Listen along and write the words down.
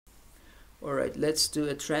Alright, let's do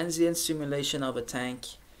a transient simulation of a tank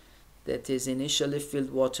that is initially filled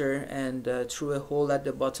water, and through a hole at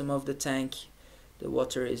the bottom of the tank the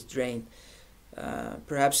water is drained.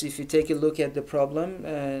 Perhaps if you take a look at the problem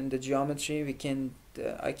and the geometry,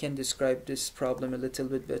 I can describe this problem a little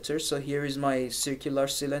bit better. So here is my circular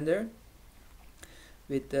cylinder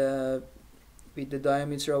with the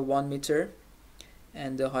diameter of 1 meter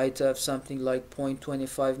and the height of something like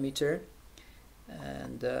 0.25 meter,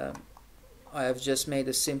 and I have just made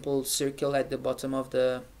a simple circle at the bottom of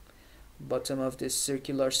this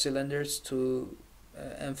circular cylinders to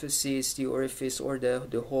emphasize the orifice or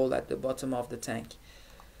the hole at the bottom of the tank.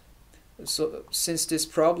 So since this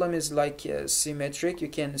problem is like symmetric, you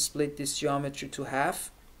can split this geometry to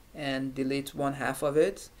half and delete one half of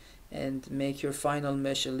it and make your final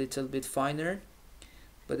mesh a little bit finer,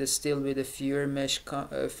 but it's still with a fewer mesh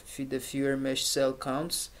cell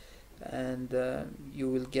counts, and you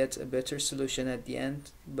will get a better solution at the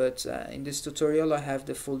end. But in this tutorial I have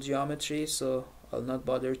the full geometry, so I'll not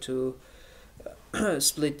bother to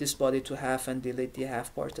split this body to half and delete the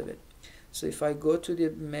half part of it. So if I go to the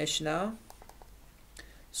mesh now,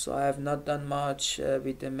 so I have not done much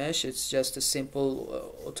with the mesh. It's just a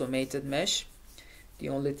simple automated mesh. The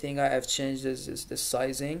only thing I have changed is the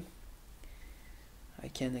sizing. I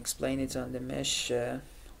can explain it on the mesh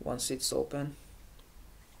once it's open.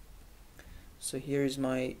 So here is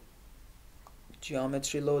my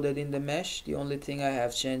geometry loaded in the mesh. The only thing I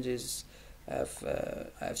have changed is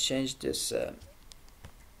I've changed this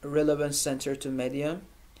relevance center to medium,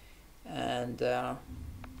 and the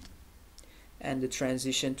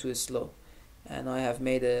transition to slow, and I have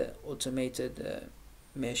made a automated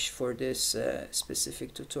mesh for this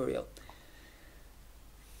specific tutorial.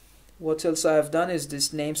 What else I have done is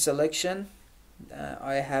this name selection.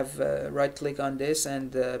 I have right click on this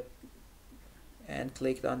and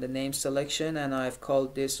clicked on the name selection, and I've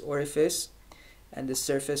called this orifice, and the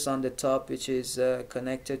surface on the top, which is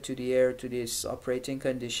connected to the air to this operating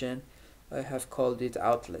condition, I have called it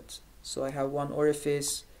outlet. So I have one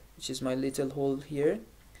orifice, which is my little hole here,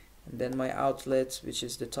 and then my outlet, which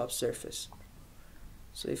is the top surface.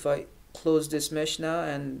 So if I close this mesh now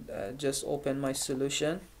and just open my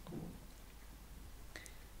solution,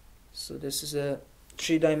 so this is a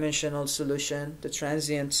three-dimensional solution, the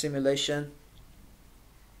transient simulation.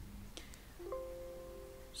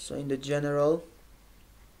 So in the general,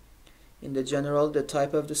 the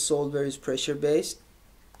type of the solver is pressure based.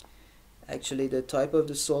 Actually, the type of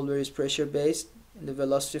the solver is pressure based, and the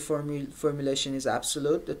velocity formulation is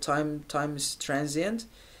absolute. The time is transient,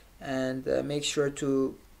 and make sure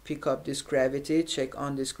to pick up this gravity, check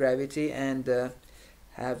on this gravity, and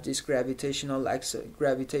have this gravitational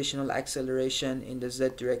acceleration in the z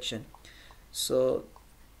direction. So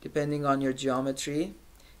depending on your geometry,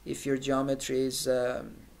 if your geometry is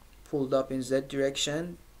pulled up in z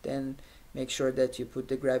direction, then make sure that you put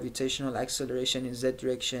the gravitational acceleration in z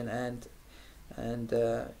direction and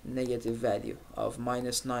negative value of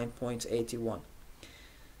 -9.81.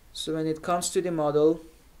 So when it comes to the model,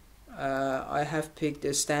 I have picked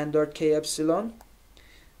a standard k epsilon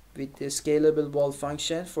with the scalable wall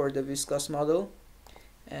function for the viscous model,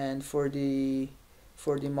 and for the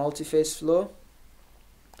multiphase flow,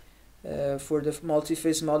 for the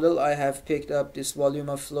multiphase model, I have picked up this volume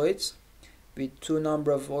of fluids with two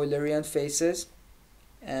number of Eulerian phases,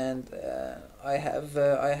 and I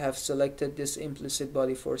have selected this implicit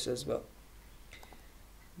body force as well.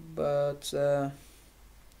 But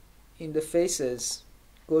in the phases,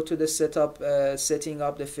 go to the setting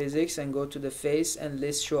up the physics, and go to the phase and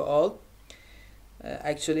list show all.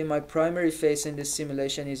 Actually, my primary phase in this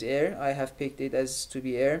simulation is air. I have picked it as to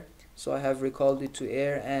be air, so I have recalled it to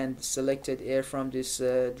air and selected air from this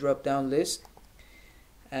drop down list.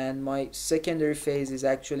 And my secondary phase is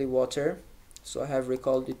actually water, so I have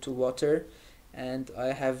recalled it to water, and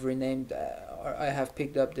I have renamed or I have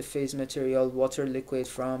picked up the phase material water liquid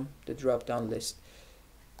from the drop down list.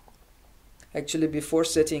 Actually, before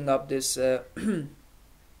setting up this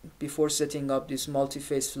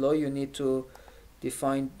multi-phase flow, you need to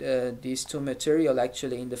define these two material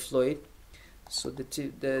actually in the fluid. So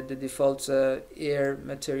the default air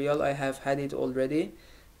material, I have had it already,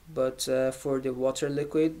 but for the water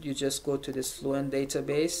liquid, you just go to this Fluent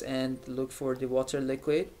database and look for the water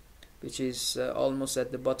liquid, which is almost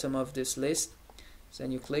at the bottom of this list. So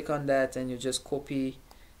then you click on that and you just copy,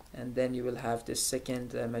 and then you will have this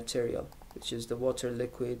second material, which is the water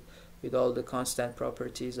liquid with all the constant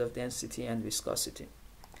properties of density and viscosity.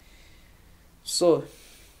 So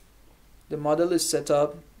the model is set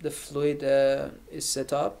up, the fluid is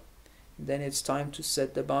set up, then it's time to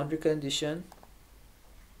set the boundary condition.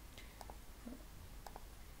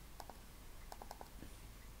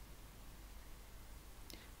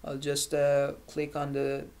 I'll just click on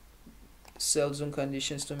the cell zoom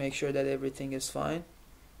conditions to make sure that everything is fine.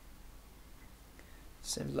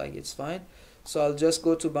 Seems like it's fine. So I'll just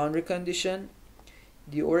go to boundary condition.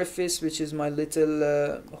 The orifice, which is my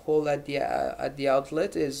little hole at the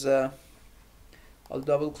outlet, is I'll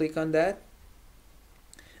double click on that.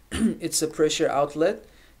 It's a pressure outlet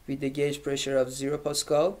with the gauge pressure of 0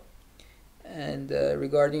 Pascal. And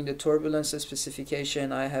regarding the turbulence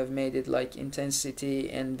specification, I have made it like intensity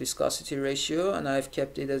and viscosity ratio, and I've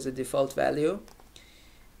kept it as a default value.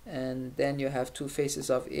 And then you have two phases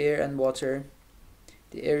of air and water.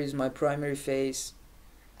 The air is my primary phase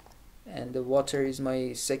and the water is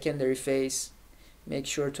my secondary phase. Make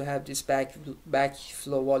sure to have this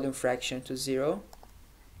backflow volume fraction to 0.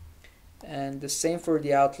 And the same for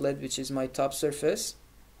the outlet, which is my top surface.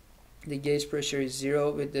 The gauge pressure is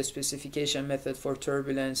 0 with the specification method for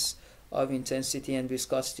turbulence of intensity and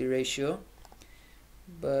viscosity ratio.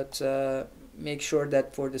 But make sure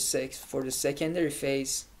that for the secondary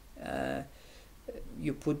phase,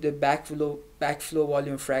 you put the backflow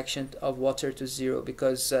volume fraction of water to 0,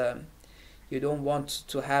 because you don't want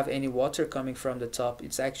to have any water coming from the top.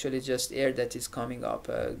 It's actually just air that is coming up,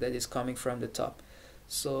 that is coming from the top.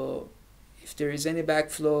 So if there is any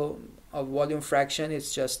backflow of volume fraction,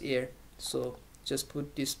 it's just air. So just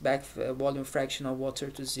put this volume fraction of water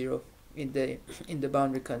to 0 in the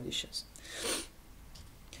boundary conditions.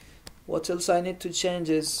 What else I need to change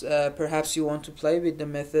is perhaps you want to play with the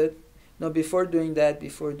method. Now before doing that,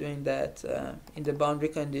 in the boundary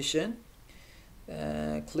condition,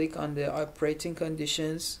 click on the operating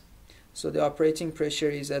conditions. So the operating pressure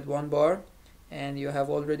is at 1 bar, and you have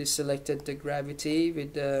already selected the gravity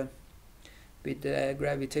with the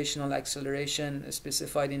gravitational acceleration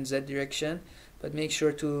specified in Z direction, but make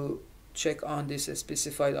sure to check on this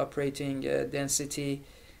specified operating density,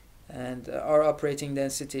 and our operating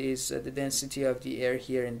density is the density of the air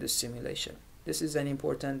here in the simulation. This is an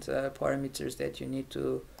important parameters that you need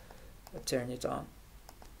to turn it on.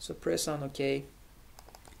 So press on OK,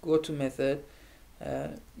 go to method.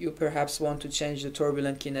 You perhaps want to change the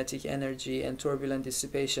turbulent kinetic energy and turbulent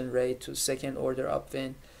dissipation rate to second order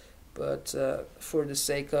upwind, but for the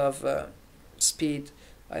sake of speed,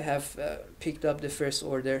 I have picked up the first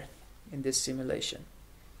order in this simulation.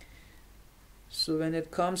 So when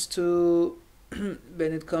it comes to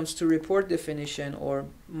report definition or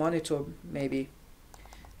monitor, maybe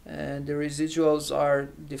the residuals are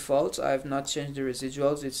default. I have not changed the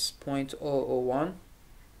residuals. It's 0.001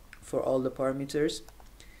 for all the parameters,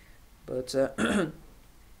 but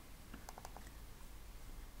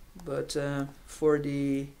for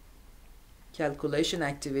the calculation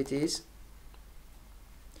activities,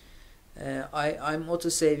 I'm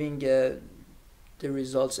auto-saving the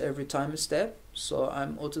results every time step. So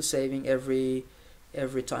I'm auto-saving every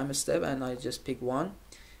time step, and I just pick one.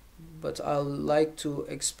 But I like to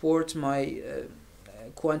export my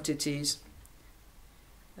quantities,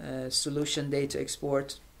 solution data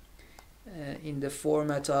export, in the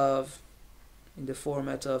format of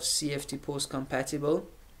CFD-post compatible,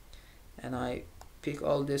 and I pick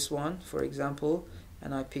all this one, for example,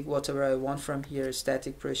 and I pick whatever I want from here: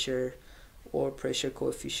 static pressure or pressure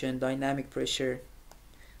coefficient, dynamic pressure.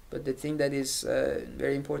 But the thing that is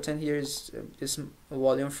very important here is this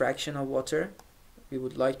volume fraction of water. We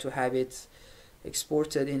would like to have it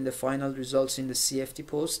exported in the final results in the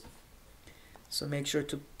CFD-post. So make sure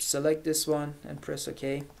to select this one and press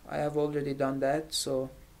OK. I have already done that, so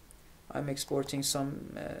I'm exporting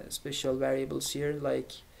some special variables here,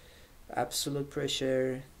 like absolute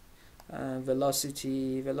pressure,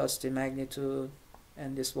 velocity magnitude,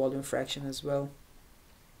 and this volume fraction as well.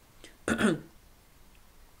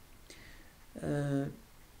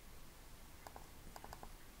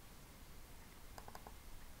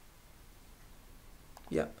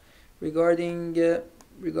 Yeah, regarding the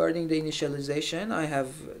initialization, I have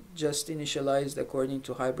just initialized according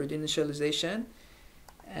to hybrid initialization,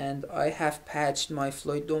 and I have patched my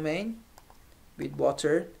fluid domain with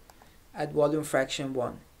water at volume fraction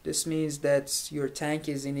 1. This means that your tank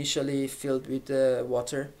is initially filled with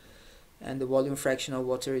water, and the volume fraction of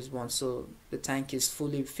water is 1, so the tank is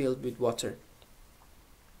fully filled with water.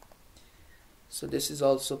 So this is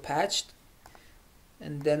also patched,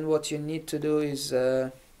 and then what you need to do is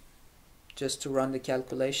just to run the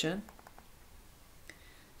calculation.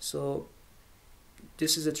 So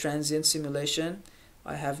this is a transient simulation.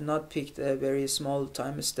 I have not picked a very small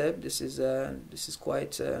time step. This is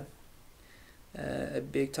quite a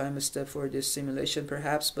big time step for this simulation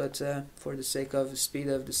perhaps, but for the sake of the speed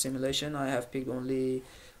of the simulation, I have picked only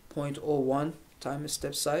 0.01 time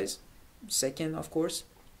step size, second of course.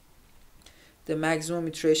 The maximum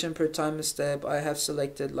iteration per time step, I have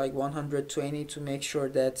selected like 120 to make sure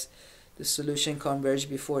that the solution converges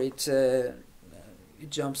before it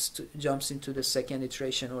jumps into the second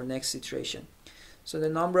iteration or next iteration. So the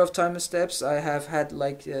number of time steps, I have had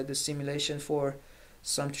like the simulation for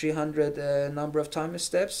some 300 number of time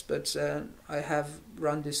steps, but I have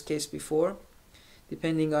run this case before.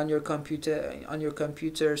 Depending on your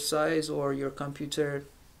computer size or your computer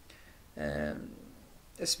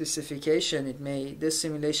specification, this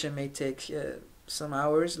simulation may take some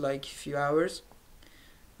hours, like a few hours.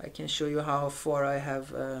 I can show you how far I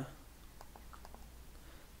have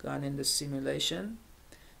gone in the simulation.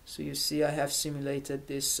 So you see I have simulated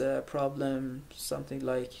this problem something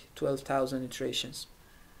like 12,000 iterations.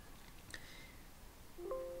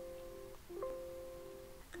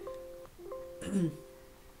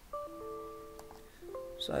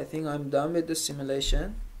 So I think I'm done with the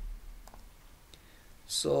simulation.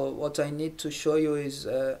 So what I need to show you is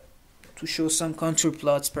to show some contour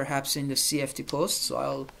plots perhaps in the CFD-post. So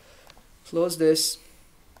I'll close this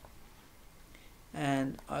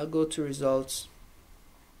and I'll go to results.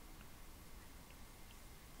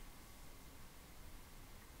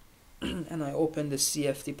 And I open the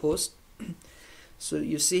CFD-post. So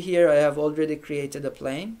you see here I have already created a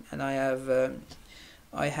plane, and I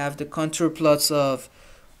have the contour plots of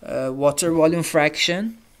water volume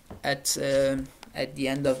fraction at the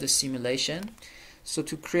end of the simulation. So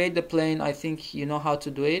to create the plane, I think you know how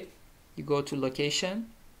to do it. You go to location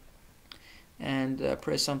and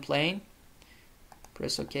press on plane,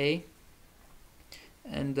 press OK,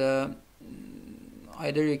 and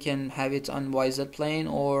either you can have it on YZ plane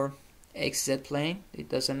or XZ plane. It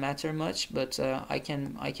doesn't matter much, but I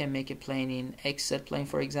can make a plane in XZ plane,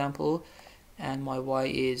 for example, and my Y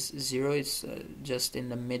is 0. It's just in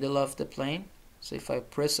the middle of the plane. So if I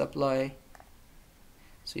press apply,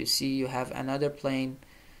 so you see you have another plane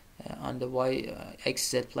on the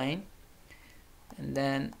XZ plane. And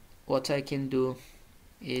then what I can do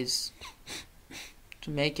is to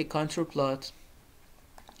make a contour plot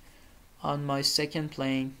on my second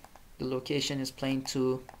plane. The location is plane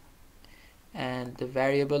 2, and the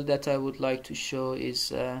variable that I would like to show is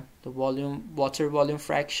the water volume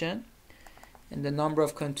fraction, and the number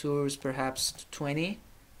of contours perhaps 20.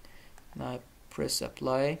 Now I press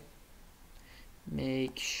apply.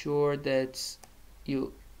 Make sure that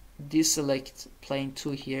you deselect plane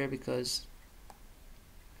 2 here, because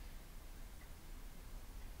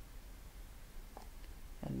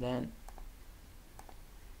and then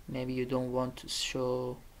maybe you don't want to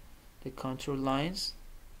show the contour lines.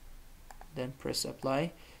 Then press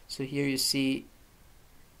apply. So here you see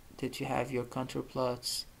that you have your contour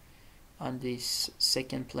plots on this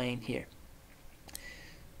second plane here.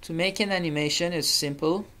 To make an animation is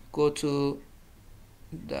simple. Go to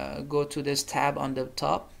this tab on the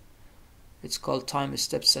top. It's called Time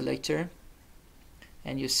Step Selector,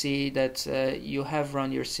 and you see that you have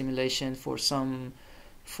run your simulation for some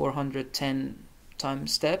 410 time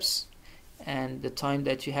steps, and the time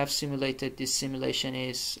that you have simulated this simulation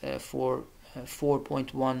is for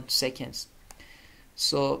 4.1 seconds.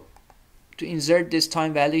 So to insert this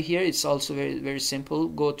time value here, it's also very simple.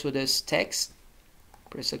 Go to this text,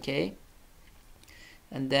 press OK,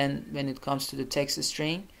 and then when it comes to the text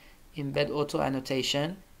string, embed auto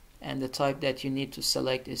annotation, and the type that you need to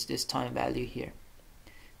select is this time value here.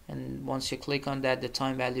 And once you click on that, the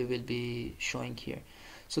time value will be showing here.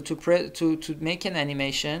 So to make an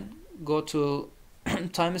animation, go to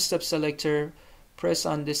time step selector, press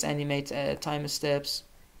on this animate time steps,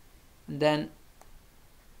 and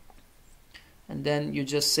then you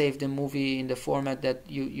just save the movie in the format that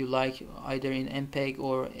you like, either in MPEG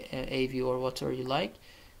or AV or whatever you like,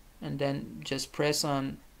 and then just press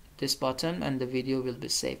on this button and the video will be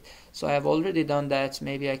saved. So I have already done that.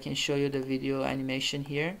 Maybe I can show you the video animation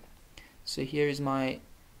here. So here is my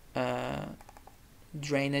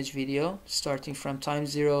drainage video, starting from time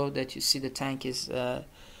 0, that you see the tank is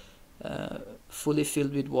fully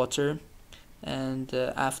filled with water, and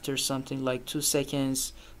after something like 2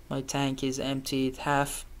 seconds my tank is emptied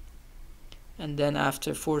half, and then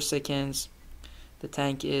after 4 seconds the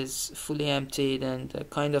tank is fully emptied and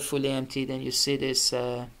kind of fully emptied, and you see this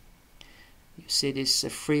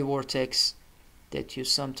free vortex that you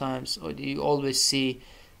sometimes, or you always see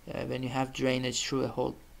when you have drainage through a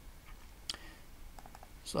hole.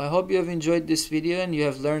 So I hope you have enjoyed this video and you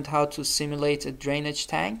have learned how to simulate a drainage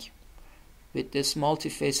tank with this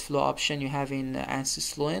multi-phase flow option you have in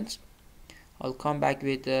Ansys Fluent. I'll come back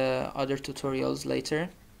with other tutorials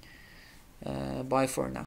later. Bye for now.